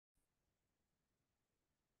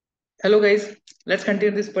Hello guys, let's continue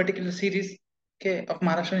this particular series of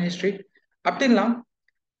Maharashtrian history. Up till now,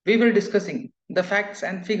 we were discussing the facts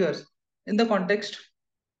and figures in the context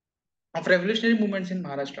of revolutionary movements in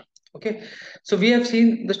Maharashtra. Okay, so we have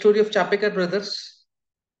seen the story of Chapekar brothers.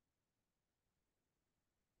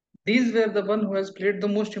 These were the one who has played the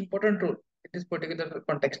most important role in this particular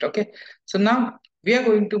context. Okay, so now we are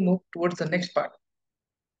going to move towards the next part.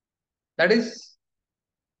 That is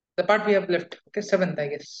the part we have left. Okay, seventh, I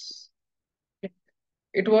guess. Okay.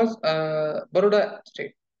 It was Baroda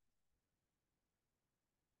state.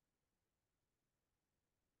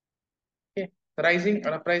 Okay, the rising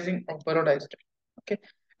or uprising of Baroda state. Okay,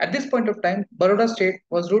 at this point of time, Baroda state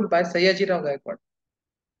was ruled by Sayyaji Rao Gaikwad.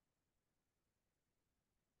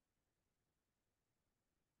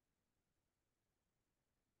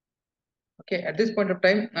 Okay, at this point of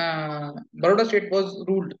time, Baroda state was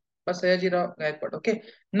ruled by Sayyaji Rao Gaikwad. Okay,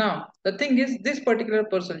 now the thing is, this particular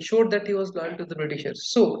person showed that he was loyal to the Britishers,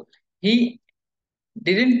 so he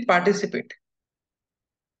didn't participate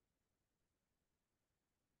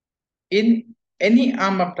in any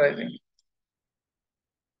armed uprising.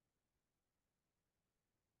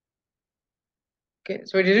 Okay,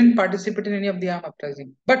 so he didn't participate in any of the armed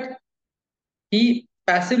uprising, but he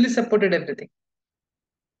passively supported everything.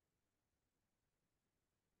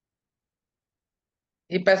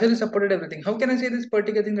 He passively supported everything. How can I say this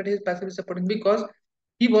particular thing that he is passively supporting? Because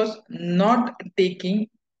he was not taking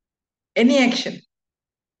any action.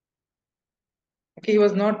 Okay, he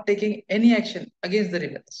was not taking any action against the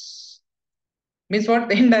rebels. Means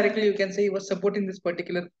what? Indirectly, you can say he was supporting this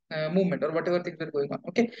particular movement or whatever things were going on.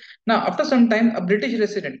 Okay. Now, after some time, a British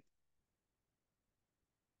resident,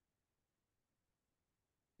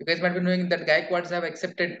 you guys might be knowing that Gaikwads have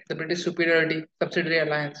accepted the British superiority subsidiary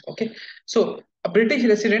alliance. Okay. So, a British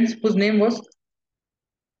resident whose name was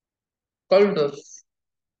Coldorf.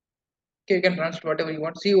 Okay, you can pronounce it whatever you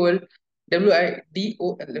want. Coldolf.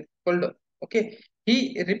 Coldorf. Okay.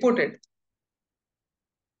 He reported.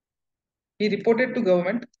 He reported to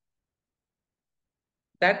government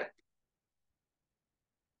that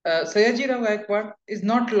Sayyaji Rao Gaikwad is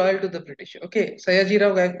not loyal to the British. Okay, Sayyaji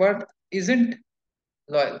Rao Gaikwad isn't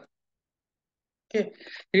loyal. Okay,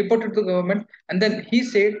 he reported to government, and then he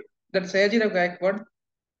said that Sayyaji Rao Gaikwad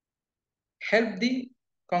helped the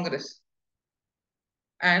Congress,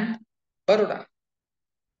 and Baroda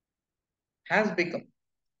has become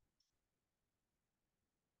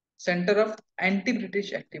center of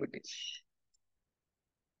anti-British activities.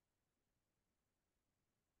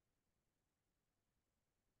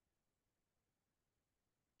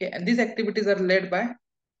 Okay, and these activities are led by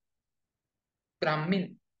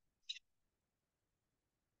Brahmin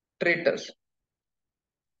traitors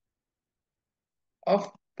of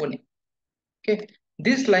Pune. Okay,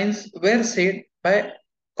 these lines were said by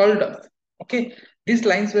Koldov. Okay, these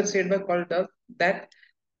lines were said by Koldov that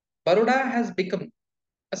Baroda has become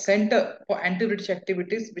a center for anti-British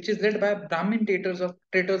activities, which is led by Brahmin traitors of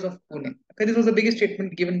Pune. Okay, this was the biggest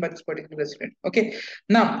statement given by this particular resident. Okay,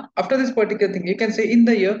 now after this particular thing, you can say in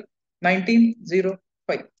the year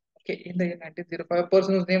 1905. Okay, in the year 1905, a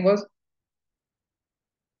person whose name was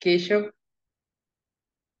Keshav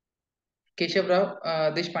Keshav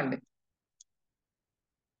Rao Deshpande.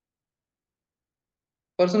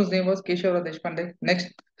 Person whose name was Keshav Rao Deshpande.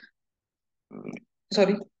 Next,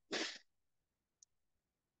 sorry,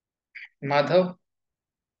 Madhav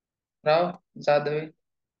Rao Jadave.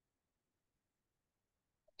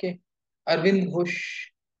 Okay, Arvind Ghosh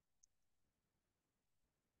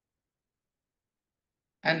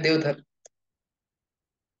and Devdhar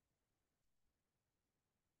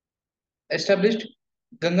established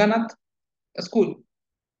Ganganath school,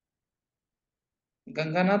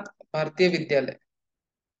 Ganganath Bharatiya Vidyalaya.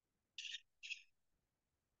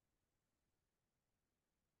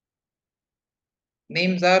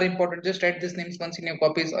 Names are important. Just write these names once in your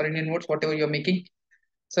copies or in your notes, whatever you're making.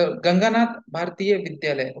 So Ganganath Bharatiya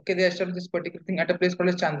Vidyalaya. Okay, they established this particular thing at a place called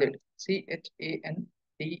as Chanded. Chandod.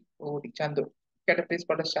 Chandod. At a place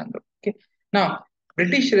called as Chandod. Okay. Now,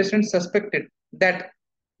 British residents suspected that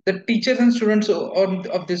the teachers and students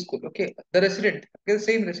of this school, okay, the resident, okay, the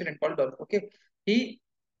same resident called Dolph, okay, he,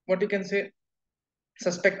 what you can say,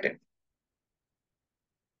 suspected,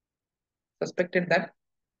 suspected that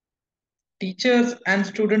teachers and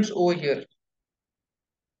students over here,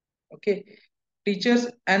 okay, teachers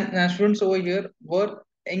and students over here were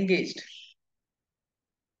engaged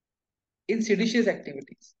in seditious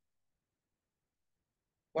activities.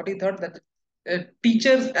 What he thought that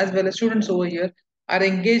teachers as well as students over here are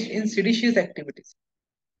engaged in seditious activities.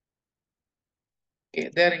 Okay,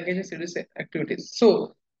 they are engaged in seditious activities.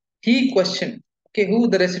 So he questioned. Okay, who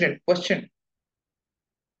the resident questioned.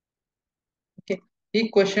 Okay, he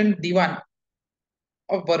questioned Diwan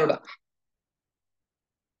of Baroda.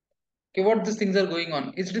 Okay, what these things are going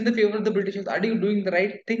on? Is it in the favor of the Britishers? Are you doing the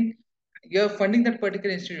right thing? You're funding that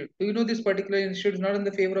particular institute. Do you know this particular institute is not in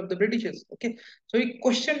the favor of the Britishers? Okay, so he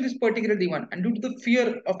questioned this particular Diwan, and due to the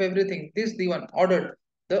fear of everything, this Diwan ordered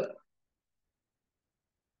the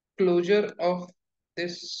closure of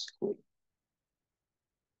this school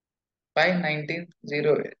by 1908.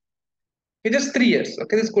 Okay, just 3 years.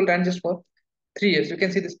 Okay, this school ran just for 3 years. You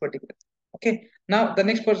can see this particular. Okay, now the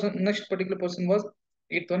next particular person was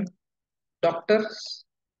eighth one, Doctor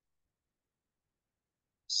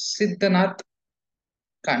Siddhanath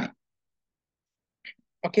Kane.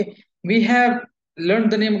 Okay, we have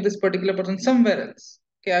learned the name of this particular person somewhere else.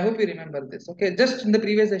 Okay, I hope you remember this. Okay, just in the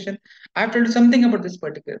previous session I've told you something about this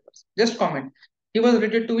particular person. Just comment, he was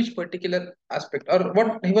related to which particular aspect, or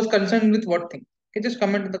what he was concerned with, what thing. Okay, just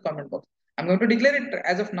comment in the comment box. I'm going to declare it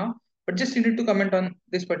as of now, but just you need to comment on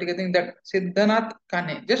this particular thing, that Siddhanath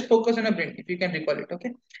Kane. Just focus on a brain if you can recall it.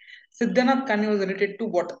 Okay, Siddhanath Kane was related to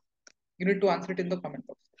what? You need to answer it in the comment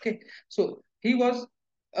box. Okay, so he was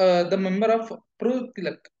the member of Pro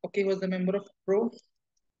Tilak. Okay, he was the member of Pro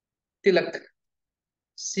Tilak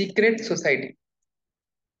secret society,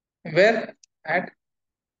 where at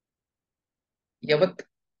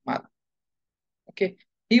Yavatmal. Okay,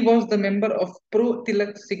 he was the member of Pro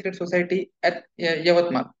Tilak secret society at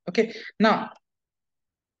Yavatmal. Okay, now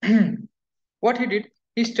what he did,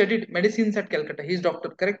 he studied medicines at Calcutta. He is doctor,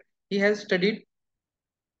 correct? He has studied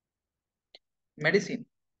medicine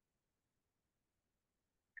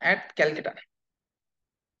at Calcutta.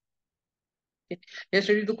 Okay. He has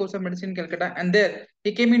studied the course of medicine in Calcutta, and there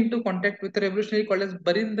he came into contact with a revolutionary called as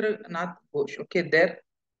Barindranath Ghosh. Okay, there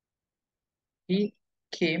he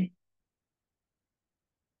came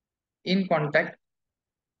in contact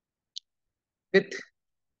with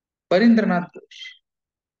Barindranath Ghosh.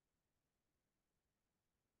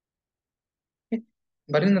 Okay.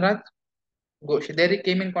 Barindranath Ghosh. There he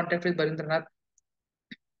came in contact with Barindranath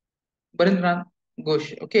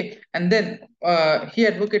Ghosh. Okay, and then he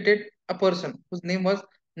advocated a person whose name was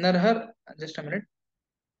Narhar. Just a minute.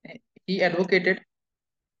 He advocated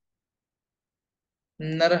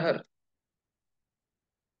Narhar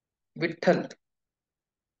Vitthal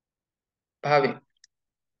Bhave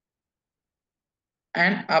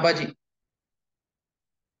and Abaji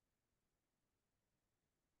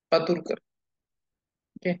Paturkar.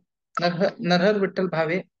 Okay. Narhar Vittal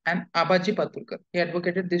Bhave and Abaji Paturkar. He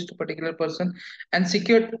advocated this to particular person and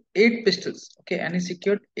secured 8 pistols. Okay, and he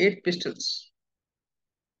secured 8 pistols.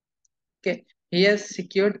 Okay, he has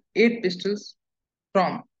secured 8 pistols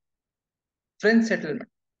from French settlement,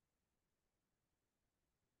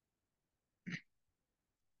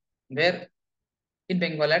 where in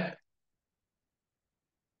Bengal at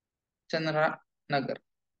Chandra Nagar,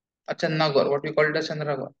 Channagar, what we call it as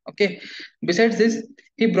Chandragarh. Okay, besides this,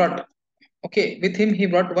 he brought, okay, with him he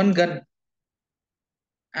brought one gun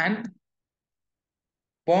and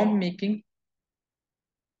bomb making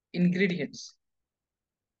ingredients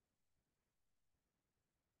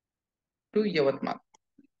to Yavatmal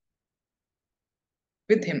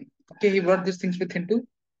with him. Okay, he brought these things with him to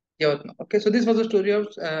Yavatmal. Okay, so this was the story of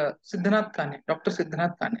Siddhanath Kane, Dr.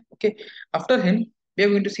 Siddhanath Kane. Okay, after him, we are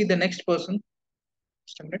going to see the next person.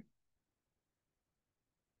 Just a minute.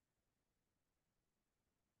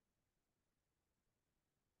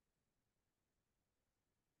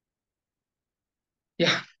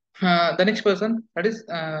 Yeah, the next person, that is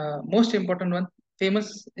most important one,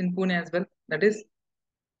 famous in Pune as well. That is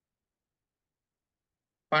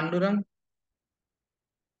Pandurang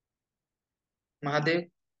Mahadev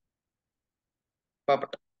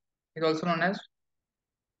Bapat. He is also known as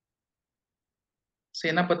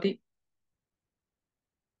Senapati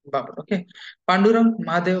Bapat. Okay, Pandurang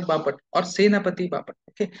Mahadev Bapat or Senapati Bapat.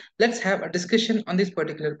 Okay, let's have a discussion on this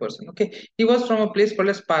particular person. Okay, he was from a place called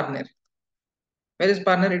as Parner. Where is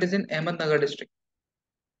Parner? It is in Ahmednagar district.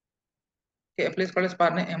 Okay, a place called as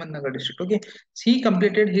Parner, Ahmednagar district. Okay, so he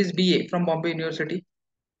completed his BA from Bombay University.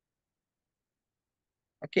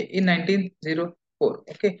 Okay, in 1904.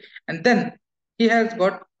 Okay, and then he has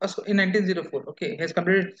got in 1904. Okay, he has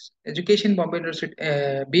completed his education Bombay University,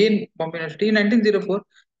 BA in Bombay University. In 1904,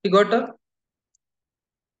 he got a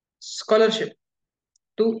scholarship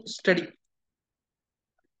to study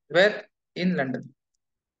where in London.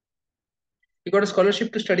 He got a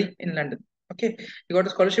scholarship to study in London. Okay, he got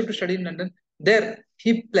a scholarship to study in London. There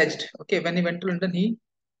he pledged. Okay, when he went to London, he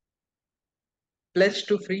pledged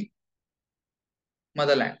to free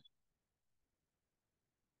motherland.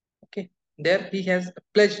 Okay, there he has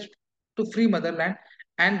pledged to free motherland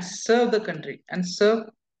and serve the country and serve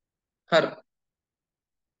her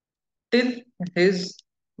till his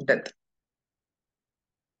death.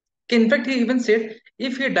 In fact, he even said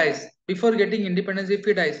if he dies before getting independence, if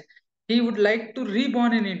he dies, he would like to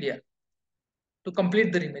reborn in India to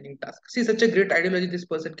complete the remaining task. See, such a great ideology this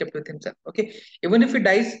person kept with himself. Okay, even if he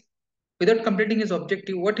dies without completing his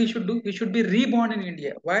objective, what he should do? He should be reborn in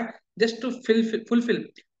India. Why? Just to fulfill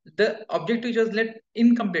the objective which was left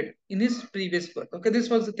incomplete in his previous birth. Okay, this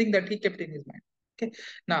was the thing that he kept in his mind. Okay,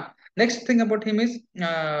 now next thing about him is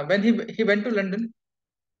when he went to London,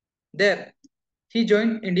 there he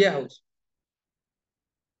joined India House.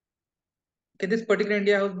 Okay, this particular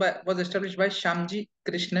India House was established by Shamji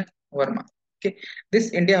Krishna Verma. Okay,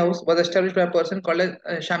 this India House was established by a person called as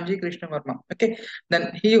Shamji Krishna Verma. Okay,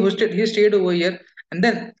 then he stayed over here, and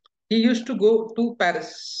then he used to go to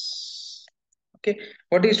Paris. Okay,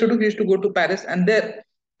 what he used to do? He used to go to Paris, and there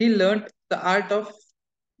he learned the art of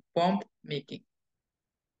bomb making.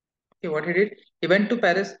 Okay, what he did? He went to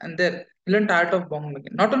Paris, and there he learned the art of bomb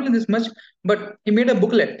making. Not only this much, but he made a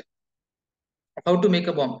booklet how to make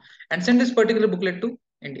a bomb and sent this particular booklet to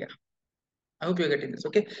India. I hope you're getting this.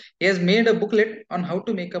 Okay. He has made a booklet on how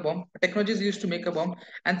to make a bomb, technologies used to make a bomb,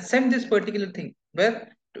 and sent this particular thing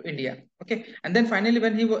where to India. Okay. And then finally,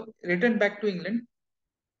 when he returned back to England,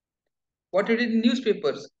 what he did in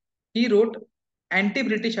newspapers, he wrote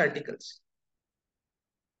anti-British articles.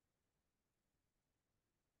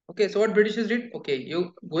 Okay. So what Britishers did? Okay,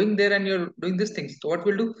 you going there and you're doing these things. So what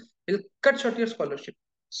we'll do? We'll cut short your scholarship.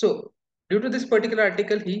 So due to this particular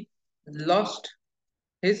article, he lost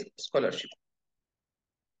his scholarship.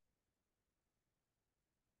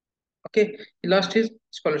 Okay, he lost his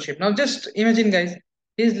scholarship. Now just imagine, guys,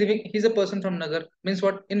 he's a person from Nagar, means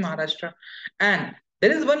what, in Maharashtra, and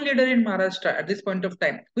there is one leader in Maharashtra at this point of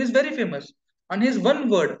time who is very famous. On his one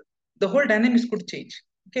word, the whole dynamics could change.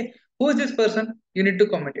 Okay, who is this person? You need to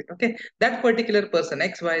comment it. Okay, that particular person,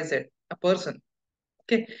 XYZ, a person,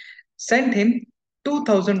 okay, sent him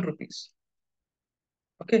 2000 rupees.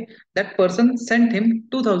 Okay, that person sent him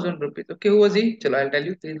 2000 rupees. Okay, who was he? Chalo, I'll tell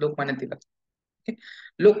you. He is Lokmanya Tilak. Okay.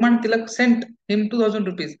 Lokman Tilak sent him 2000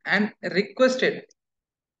 rupees and requested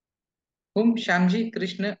whom Shamji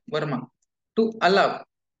Krishna Verma to allow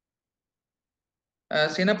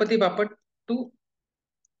Senapati Bapat to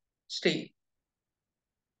stay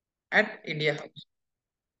at India House.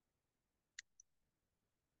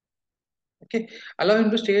 Okay, allow him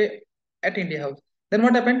to stay at India House. Then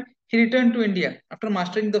what happened? He returned to India after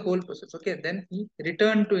mastering the whole process. Okay, then he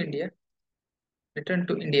returned to India,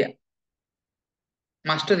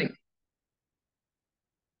 mastering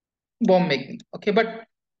bomb making. Okay, but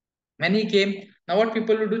when he came, now what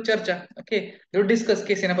people will do? Charcha. Okay, they will discuss.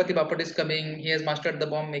 Okay, Senapati Bapat is coming. He has mastered the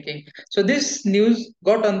bomb making. So this news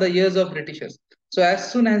got on the ears of Britishers. So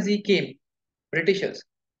as soon as he came, Britishers,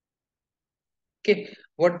 okay,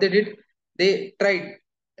 what they did, they tried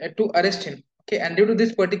to arrest him. Okay, and due to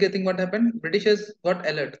this particular thing, what happened? Britishers got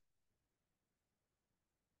alert.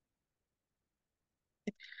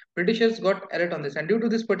 Britishers got alert on this, and due to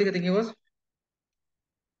this particular thing, he was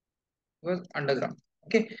underground.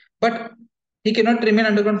 Okay, but he cannot remain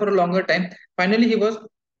underground for a longer time. Finally, he was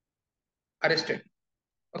arrested.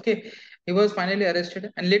 Okay, he was finally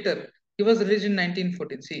arrested, and later he was released in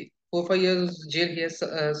 1914. See, 4 5 years jail. He has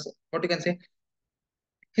what you can say.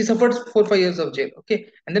 He suffered 4 5 years of jail. Okay,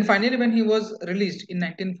 and then finally, when he was released in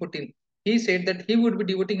 1914, he said that he would be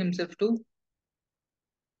devoting himself to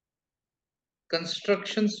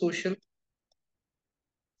construction social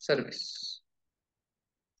service.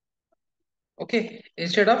 Okay,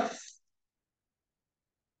 instead of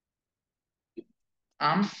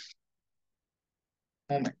armed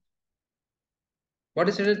movement. What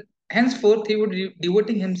is it? Henceforth, he would be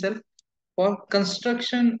devoting himself for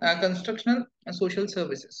constructional and social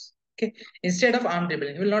services. Okay, instead of armed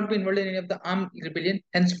rebellion, he will not be involved in any of the armed rebellion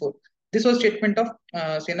henceforth. This was statement of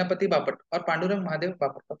Senapati Bapat or Pandurang Mahadev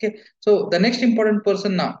Bapat. Okay, so the next important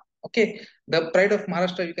person now. Okay, the pride of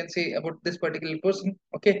Maharashtra, you can say about this particular person.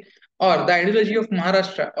 Okay, or the ideology of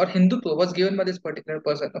Maharashtra or Hindutva was given by this particular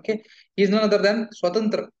person. Okay, he is none other than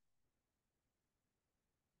Swatantra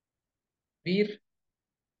Veer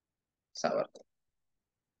Savarkar,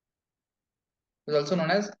 who is also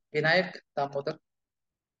known as Vinayak Damodar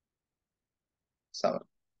Savarkar,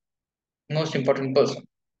 most important person,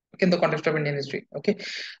 okay, in the context of Indian history. Okay,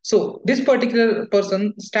 so this particular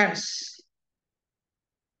person stands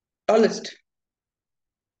tallest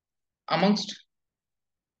amongst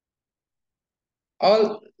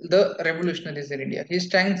all the revolutionaries in India. He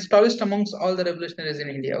stands tallest amongst all the revolutionaries in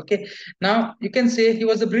India. Okay, now you can say he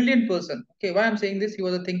was a brilliant person. Okay, why I'm saying this? He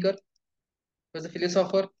was a thinker. He was a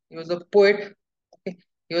philosopher. He was a poet. Okay.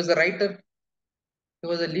 He was a writer. He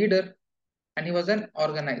was a leader, and he was an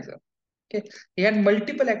organizer. Okay. He had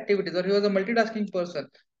multiple activities, or he was a multitasking person.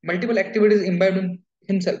 Multiple activities imbibed in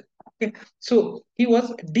himself. Okay. So he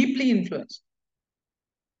was deeply influenced.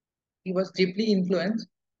 He was deeply influenced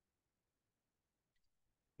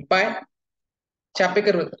by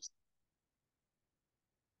Chapekar brothers.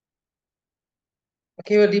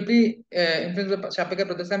 Okay, he was deeply influenced by Chapekar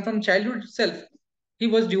brothers, and from childhood itself, he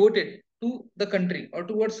was devoted to the country or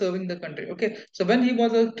towards serving the country. Okay, so when he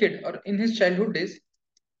was a kid or in his childhood days,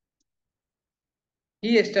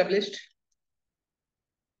 he established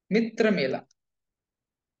Mitra Mela.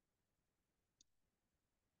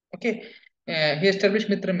 Okay, he established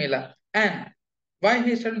Mitra Mela, and why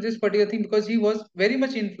he established this particular thing? Because he was very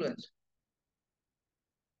much influenced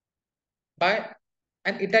by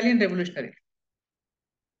an Italian revolutionary.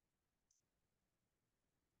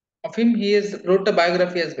 Of him, he has wrote a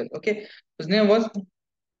biography as well. Okay, his name was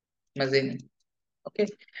Mazzini. Okay,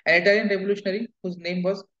 an Italian revolutionary whose name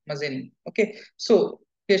was Mazzini. Okay, so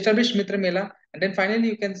he established Mitra Mela, and then finally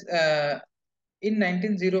you can in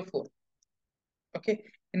 1904. Okay,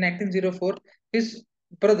 in 1904, his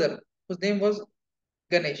brother, whose name was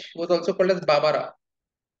Ganesh, was also called as Babara.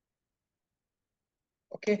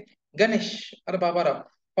 Okay, Ganesh or Babara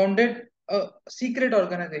founded a secret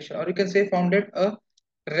organization, or you can say founded a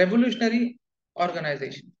revolutionary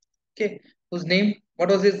organization. Okay, whose name? What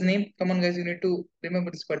was his name? Come on, guys, you need to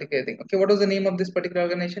remember this particular thing. Okay, what was the name of this particular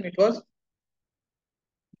organization? It was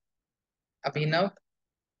Abhinav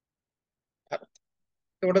Bharat.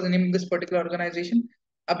 Okay, what was the name of this particular organization?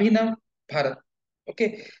 Abhinav Bharat.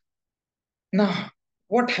 Okay, now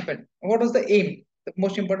what happened? What was the aim? The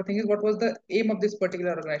most important thing is what was the aim of this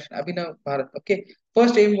particular organization, Abhinav Bharat? Okay,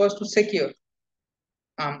 first aim was to secure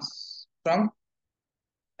arms from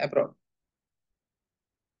abroad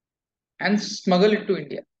and smuggle it to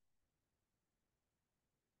India.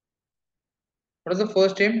 What was the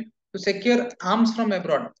first aim? To secure arms from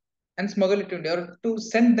abroad and smuggle it to India, or to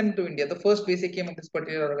send them to India. The first basic aim of this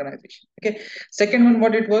particular organization. Okay. Second one,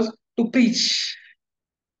 what it was? To preach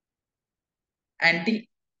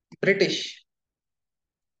anti-British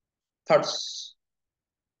thoughts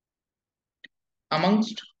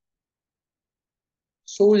amongst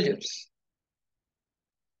soldiers.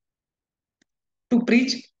 To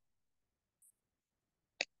preach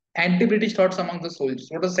anti-British thoughts among the soldiers.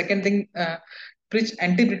 What was the second thing? Preach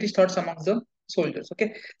anti-British thoughts among the soldiers.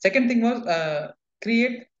 Okay. Second thing was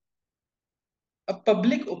create a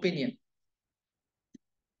public opinion.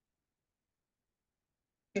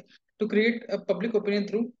 Okay. To create a public opinion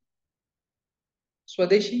through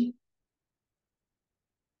Swadeshi,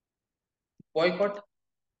 boycott,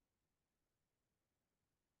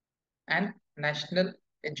 and national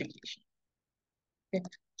education. Okay.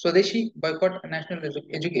 Swadeshi, boycott, and national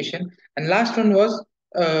education. And last one was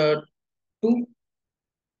to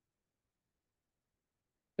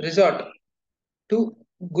resort to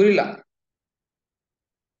guerrilla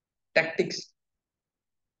tactics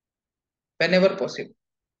whenever possible.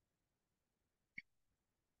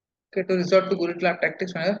 Okay, to resort to guerrilla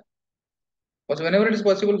tactics whenever possible. Whenever it is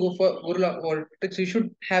possible, go for guerrilla tactics. You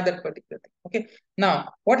should have that particular thing. Okay. Now,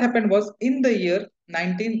 what happened was in the year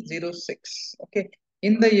 1906. Okay,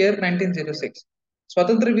 in the year 1906,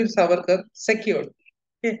 Swatantra Veer Savarkar secured,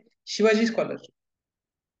 okay, Shivaji scholarship.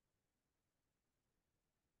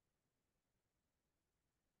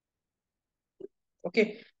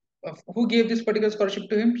 Okay, who gave this particular scholarship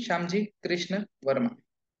to him? Shamji Krishna Verma.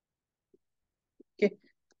 Okay,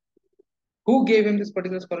 who gave him this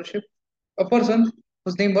particular scholarship? A person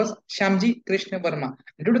whose name was Shamji Krishna Verma.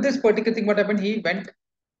 Due to this particular thing, what happened? He went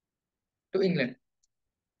to England.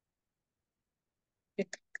 Okay,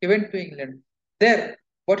 he went to England. There,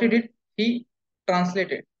 what he did? He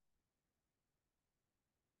translated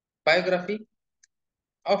biography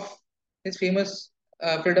of his famous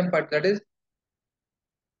freedom fighter, that is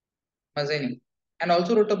Mazzini, and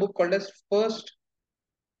also wrote a book called as First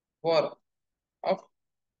War of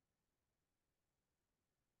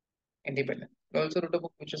Independence. He also wrote a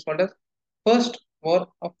book which is called as First War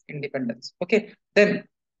of Independence. Okay, then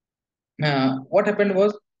what happened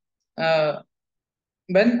was uh,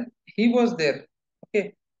 when he was there.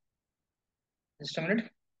 Okay, just a minute.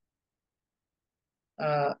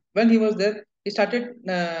 When he was there, he started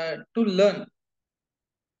to learn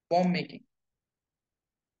bomb making.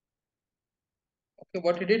 Okay,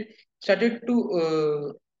 what he did, started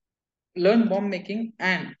to learn bomb making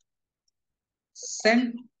and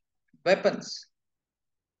send weapons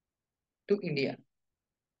to India.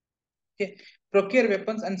 Okay, procure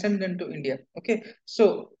weapons and send them to India. Okay,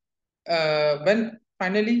 so when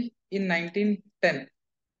finally in 1910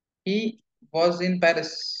 he was in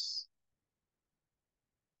Paris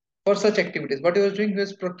for such activities. What he was doing, he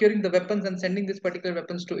was procuring the weapons and sending these particular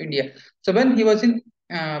weapons to India. So when he was in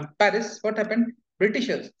Paris, what happened?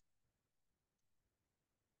 Britishers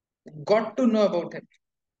got to know about him.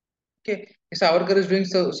 Okay, Savarkar is doing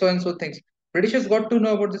so and so things. Britishers got to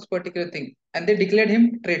know about this particular thing, and they declared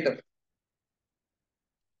him traitor.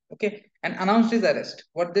 Okay, and announced his arrest.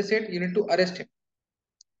 What they said, you need to arrest him.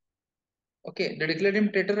 Okay, they declared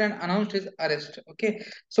him traitor and announced his arrest. Okay,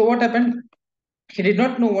 so what happened? He did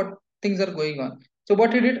not know what things are going on. So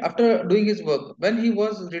what he did after doing his work, when he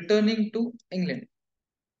was returning to England,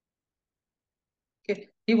 okay,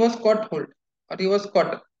 he was caught hold or he was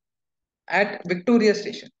caught at Victoria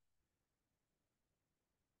Station.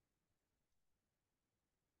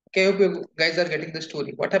 Okay, I hope you guys are getting the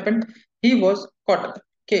story. What happened? He was caught.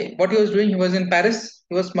 Okay, what he was doing, he was in Paris,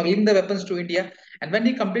 he was smuggling the weapons to India, and when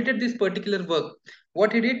he completed this particular work,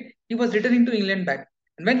 what he did, he was returning to England back.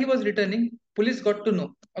 And when he was returning, police got to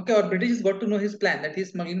know, okay, or British got to know his plan that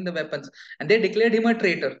he's smuggling the weapons, and they declared him a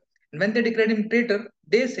traitor. And when they declared him traitor,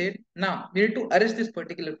 they said, now we need to arrest this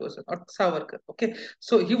particular person or Savarkar. Okay,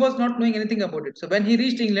 so he was not knowing anything about it. So when he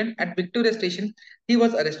reached England at Victoria Station, he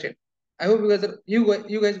was arrested. I hope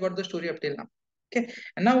you guys got the story up till now. Okay,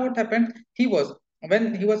 and now what happened? He was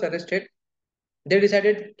when he was arrested, they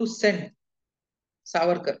decided to send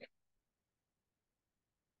Savarkar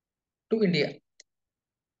to India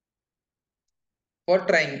for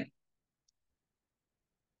trying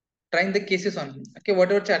the cases on him. Okay,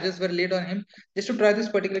 whatever charges were laid on him, just to try these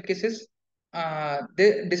particular cases,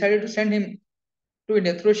 they decided to send him to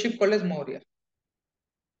India through a ship called as Moria.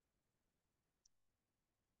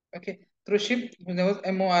 Okay, through a ship whose name was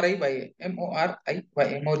Mori,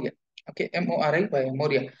 Moria. Okay,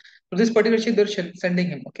 Moria. So this particular ship they're sending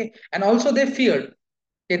him. Okay, and also they feared,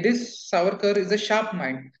 okay, this Savarkar is a sharp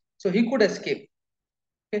mind, so he could escape.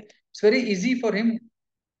 Okay, it's very easy for him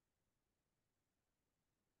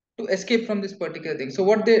to escape from this particular thing. So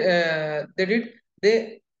what they did,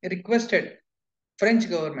 they requested French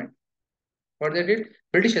government. What they did,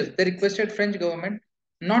 Britishers, they requested French government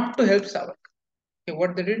not to help Savarkar. Okay,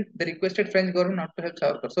 what they did, they requested French government not to help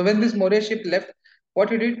Savarkar. So when this Morea ship left, what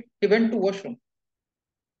he did, he went to washroom.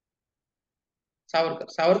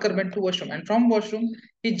 Savarkar went to washroom, and from washroom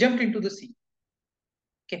he jumped into the sea.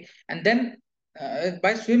 Okay, and then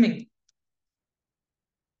by swimming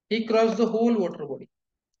he crossed the whole water body.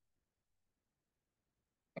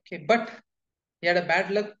 Okay, but he had a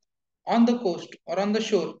bad luck on the coast or on the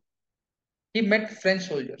shore. He met French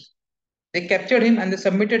soldiers. They captured him and they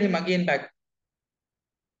submitted him again back.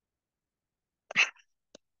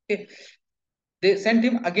 Okay, they sent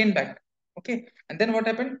him again back. Okay, and then what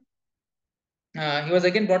happened? He was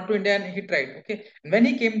again brought to India and he tried. Okay, and when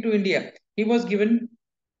he came to India, he was given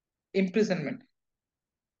imprisonment.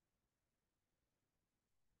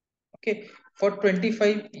 Okay, for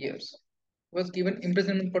 25 years. He was given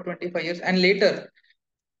imprisonment for 25 years, and later,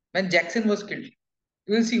 when Jackson was killed,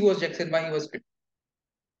 you will see who was Jackson, why he was killed.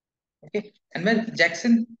 Okay, and when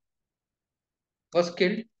Jackson was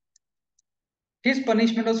killed, his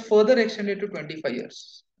punishment was further extended to 25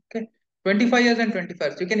 years. Okay, 25 years and 25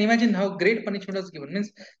 years. You can imagine how great punishment was given.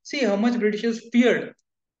 Means, see how much Britishers feared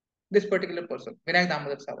this particular person, Vinayak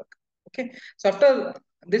Damodar Savarkar. Okay, so after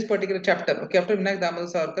this particular chapter, okay, after Vinayak Damodar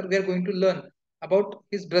Savarkar, we are going to learn about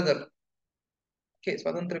his brother. Okay,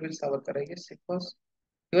 Swatantra Veer Savarkar, I guess it was.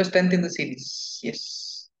 He was 10th in the series.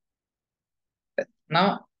 Yes.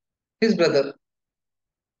 Now, his brother,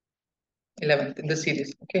 11th in the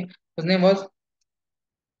series. Okay, his name was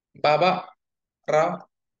Baba Rao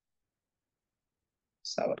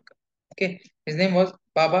Savarkar. Okay, his name was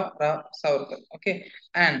Baba Rao Savarkar. Okay,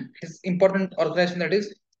 and his important organization, that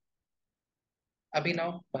is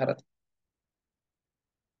Abhinav Bharat.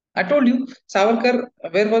 I told you, Savarkar,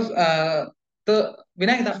 where was the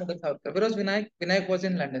Vinayak Damodar Savarkar? Where was Vinayak? Vinayak was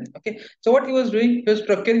in London. Okay, so what he was doing, he was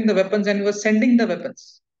procuring the weapons and he was sending the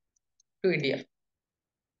weapons to India.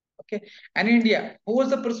 Okay, and in India, who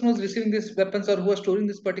was the person who was receiving these weapons or who was storing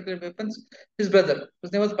these particular weapons? His brother,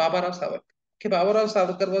 whose name was Baba Rao Savarkar. Okay, Baba Rao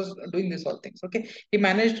Savarkar was doing this all things. Okay, he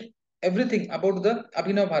managed everything about the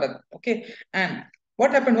Abhinav Bharat. Okay, and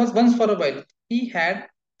what happened was, once for a while he had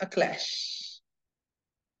a clash.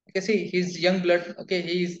 Okay, see, he's young blood. Okay,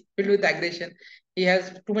 he is filled with aggression. He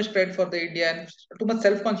has too much pride for the India and too much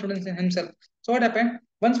self confidence in himself. So what happened?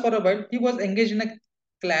 Once for a while, he was engaged in a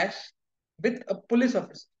clash with a police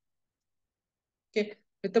officer. Okay,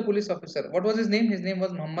 with the police officer. What was his name? His name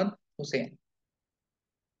was Muhammad Hussain.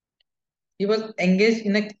 He was engaged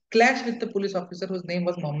in a clash with the police officer whose name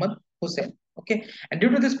was Muhammad Hussein. Okay, and due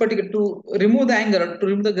to this particular, to remove the anger, to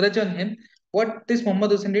remove the grudge on him, what this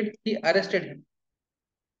Muhammad Hussein did, he arrested him.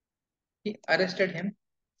 He arrested him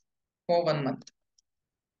for 1 month.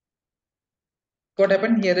 What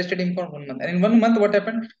happened? He arrested him for 1 month, and in 1 month, what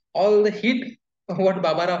happened? All the heat of what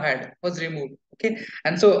Babarao had was removed. Okay,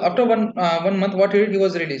 and so after 1 month, what he did? He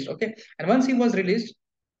was released. Okay, and once he was released,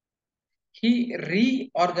 he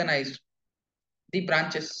reorganized the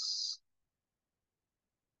branches.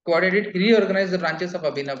 What he did? He reorganized the branches of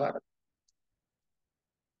Abhinav Bharat.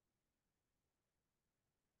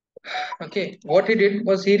 Okay, what he did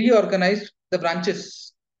was he reorganized the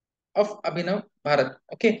branches of Abhinav Bharat.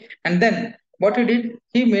 Okay, and then what he did,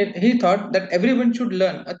 he thought that everyone should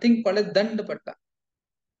learn a thing called as Dandapatta.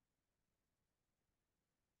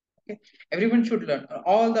 Okay, everyone should learn.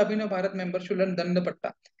 All the Abhinav Bharat members should learn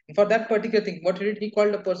Dandapatta. And for that particular thing, what he did, he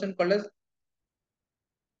called a person called as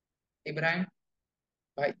Ibrahim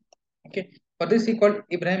Bhai. Okay, for this he called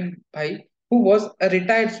Ibrahim Bhai, who was a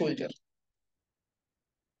retired soldier,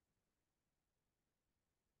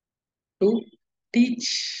 to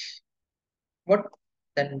teach what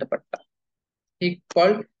Dandapatta. He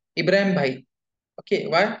called Ibrahim Bhai. Okay,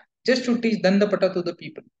 why? Just to teach Dandapatta to the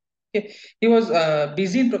people. Okay, he was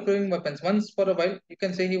busy in procuring weapons. Once for a while, you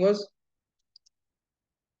can say he was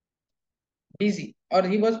busy, or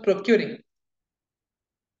he was procuring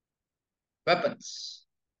weapons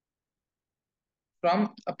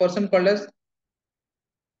from a person called as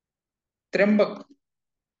Trembak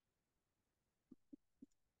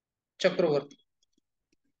Chakravarti.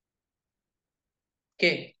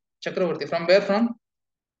 Okay, Chakravarti. From where? From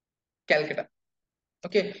Calcutta.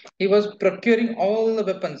 Okay, he was procuring all the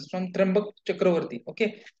weapons from Trembak Chakravarti.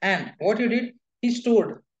 Okay, and what he did, he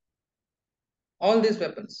stored all these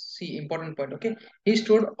weapons. See, important point. Okay, he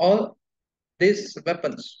stored all these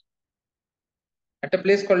weapons at a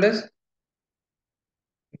place called as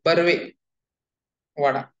Barve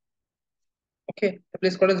Wada. Okay, the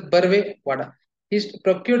place called as Barve Wada. He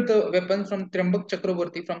procured the weapons from Trembak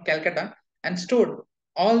Chakraborty from Calcutta and stored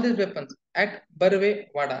all these weapons at Barve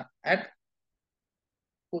Wada at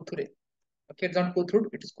Kothure. Okay, it's not Kothrud,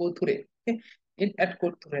 it is Kothure. Okay, in at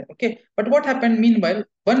Kothure. Okay, but what happened meanwhile?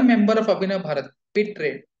 One member of Abhinav Bharat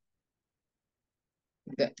betrayed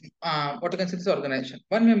the what you can say this organization.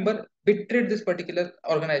 One member betrayed this particular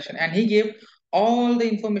organization and he gave all the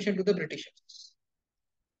information to the Britishers.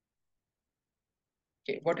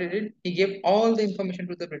 Okay, what he did, he gave all the information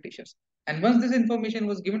to the Britishers. And once this information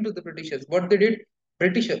was given to the Britishers, what they did,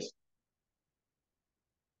 Britishers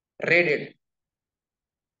raided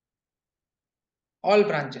all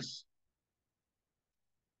branches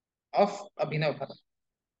of Abhinav Bharat.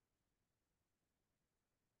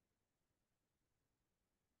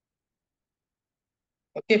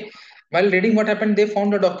 Okay, while reading what happened, they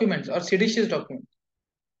found the documents or seditious documents.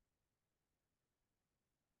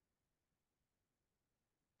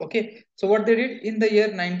 Okay, so what they did in the year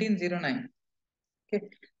 1909, okay,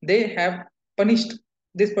 they have punished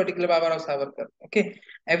this particular Babarao Savarkar. Okay,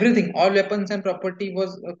 everything, all weapons and property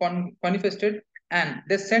was confiscated, and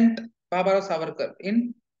they sent Babarao Savarkar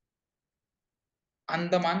in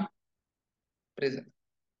Andaman prison.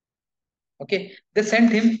 Okay, they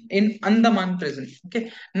sent him in Andaman prison.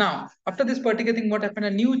 Okay, now after this particular thing, what happened? A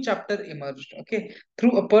new chapter emerged. Okay,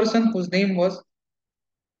 through a person whose name was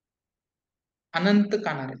Anant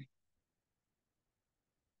Kanare.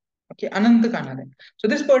 Okay, Anant Kanare. So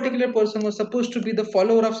this particular person was supposed to be the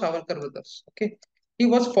follower of Savarkar brothers. Okay, he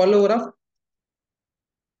was follower of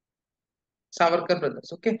Savarkar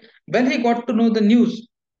brothers. Okay, when he got to know the news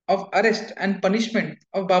of arrest and punishment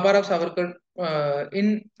of Babarao Savarkar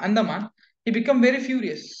in Andaman, he became very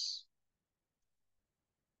furious.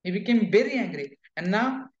 He became very angry, and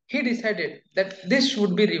now he decided that this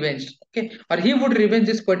should be revenged. Okay, or he would revenge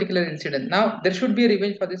this particular incident. Now there should be a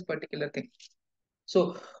revenge for this particular thing.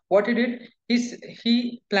 So what he did is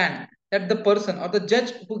he planned that the person or the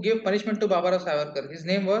judge who gave punishment to Babarao Savarkar, his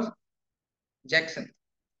name was Jackson.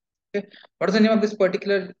 Okay, what is the name of this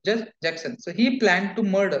particular judge? Jackson. So he planned to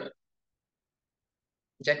murder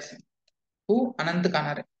Jackson, who Anant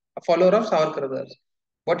Kanare, a follower of Savarkar brothers.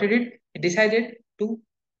 What he did, he decided to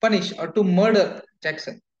punish or to murder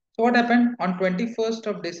Jackson. So what happened on 21st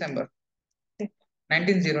of December, okay,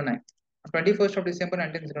 1909? On 21st of December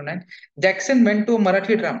 1909, Jackson went to a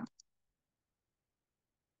Marathi drama.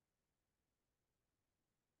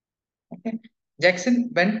 Okay,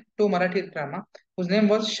 Jackson went to a Marathi drama whose name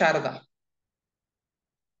was Sharda.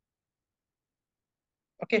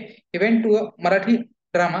 Okay, he went to a Marathi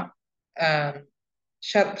drama, uh,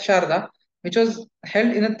 Sharda, which was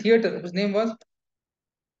held in a theater whose name was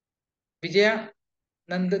Vijaya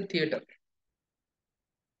Nand Theatre.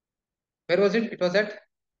 Where was it? It was at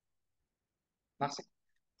Nasik.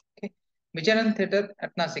 Okay. Vijayanand Theatre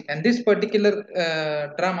at Nasik. And this particular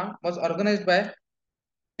drama was organized by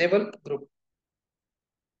Deval Group.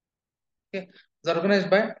 Okay. It was organized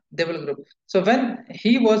by Deval Group. So when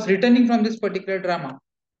he was returning from this particular drama,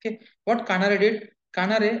 okay, what Kanare did?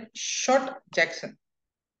 Kanare shot Jackson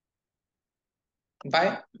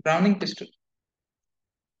by Browning pistol.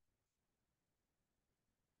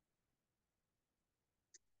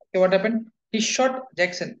 Okay, what happened? He shot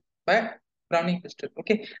Jackson by Browning pistol.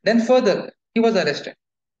 Okay. Then further, he was arrested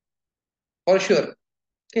for sure.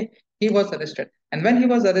 Okay, he was arrested, and when he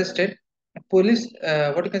was arrested, police,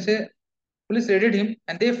 what you can say, police raided him,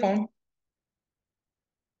 and they found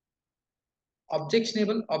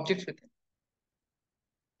objectionable objects with him.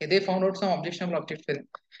 Okay, they found out some objectionable objects with him.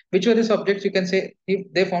 Which were these objects? You can say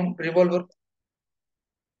they found revolver,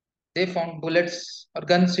 they found bullets or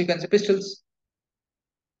guns. You can say pistols.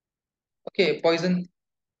 Okay, poison,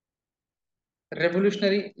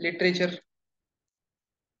 revolutionary literature.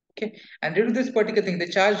 Okay, and due to this particular thing, they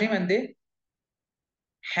charged him and they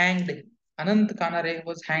hanged him. Anant Kanare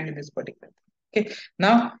was hanged in this particular thing. Okay,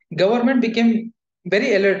 now government became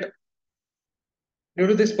very alert due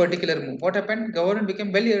to this particular move. What happened? Government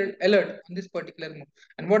became very alert on this particular move.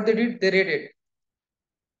 And what they did, they raided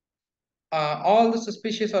all the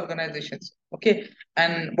suspicious organizations. Okay.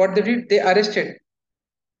 And what they did, they arrested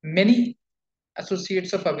many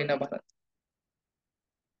associates of Abhinav Bharat.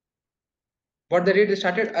 What they did, they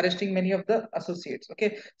started arresting many of the associates.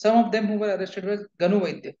 Okay. Some of them who were arrested was Ganu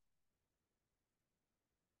Vaidya.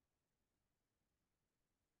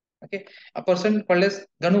 Okay. A person called as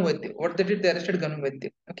Ganu Vaidya. What they did, they arrested Ganu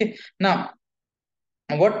Vaidya. Okay. Now,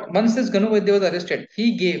 what once this Ganu Vaidya was arrested,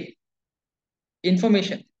 he gave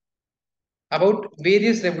information about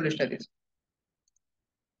various revolutionaries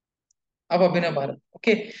of Abhinav Bharat.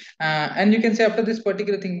 Okay, and you can say after this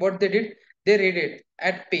particular thing, what they did, they raided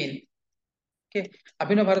at Pain. Okay,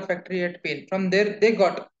 Abhinav Bharat factory at Pain. From there, they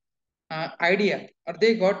got idea or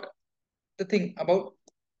they got the thing about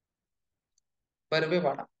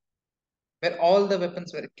Barvewada, where all the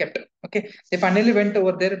weapons were kept. Okay, they finally went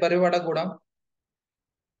over there, Barvewada Godown.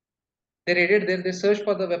 They raided there, they searched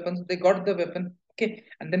for the weapons, they got the weapon. Okay,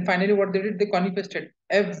 and then finally, what they did, they confiscated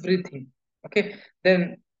everything. Okay,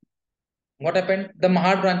 then what happened? The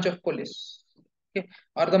Mahad branch of police, okay,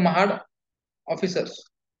 or the Mahad officers,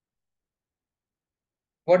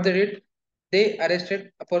 what they did, they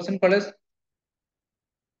arrested a person called as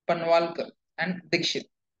Panwalkar and Dikshit.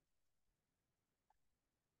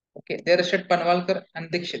 Okay, they arrested Panwalkar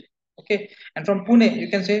and Dikshit. Okay, and from Pune, you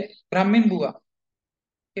can say Brahmin Bua.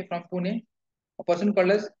 Okay, from Pune, a person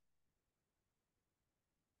called as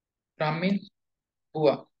Brahmin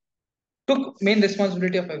Bua took main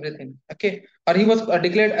responsibility of everything. Okay, or he was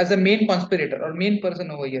declared as a main conspirator or main person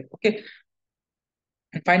over here. Okay,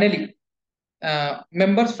 and finally,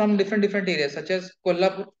 members from different areas such as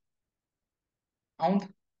Kolhapur, Aundh,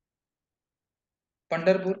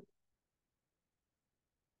 Pandharpur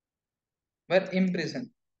were imprisoned.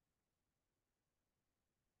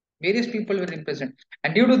 Various people were imprisoned,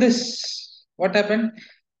 and due to this, what happened?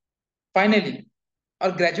 Finally,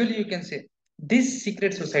 or gradually, you can say this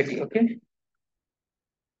secret society. Okay,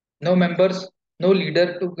 no members, no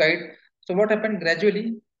leader to guide. So what happened?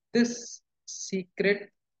 Gradually, this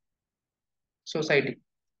secret society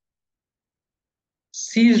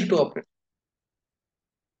ceased to operate,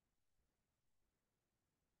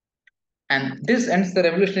 and this ends the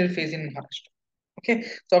revolutionary phase in Maharashtra. Okay,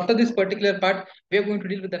 so after this particular part, we are going to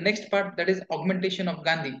deal with the next part, that is augmentation of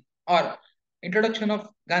Gandhi or introduction of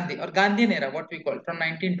Gandhi or Gandhian era, what we call from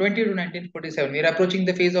 1920 to 1947. We are approaching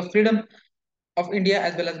the phase of freedom of India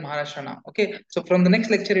as well as Maharashtra now. Okay, so from the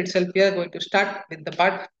next lecture itself, we are going to start with the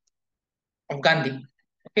part of Gandhi.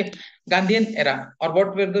 Okay, Gandhian era or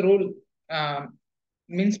what were the role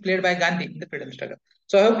means played by Gandhi in the freedom struggle.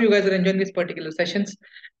 So I hope you guys are enjoying these particular sessions.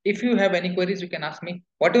 If you have any queries, you can ask me.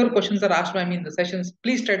 Whatever questions are asked by me in the sessions,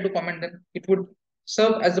 please try to comment them. It would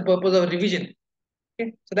serve as the purpose of revision.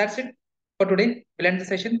 Okay, so that's it for today. We'll end the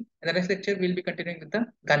session. In the next lecture, we'll be continuing with the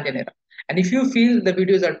Gandhian era. And if you feel the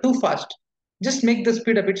videos are too fast, just make the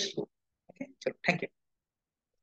speed a bit slow. Okay, so thank you.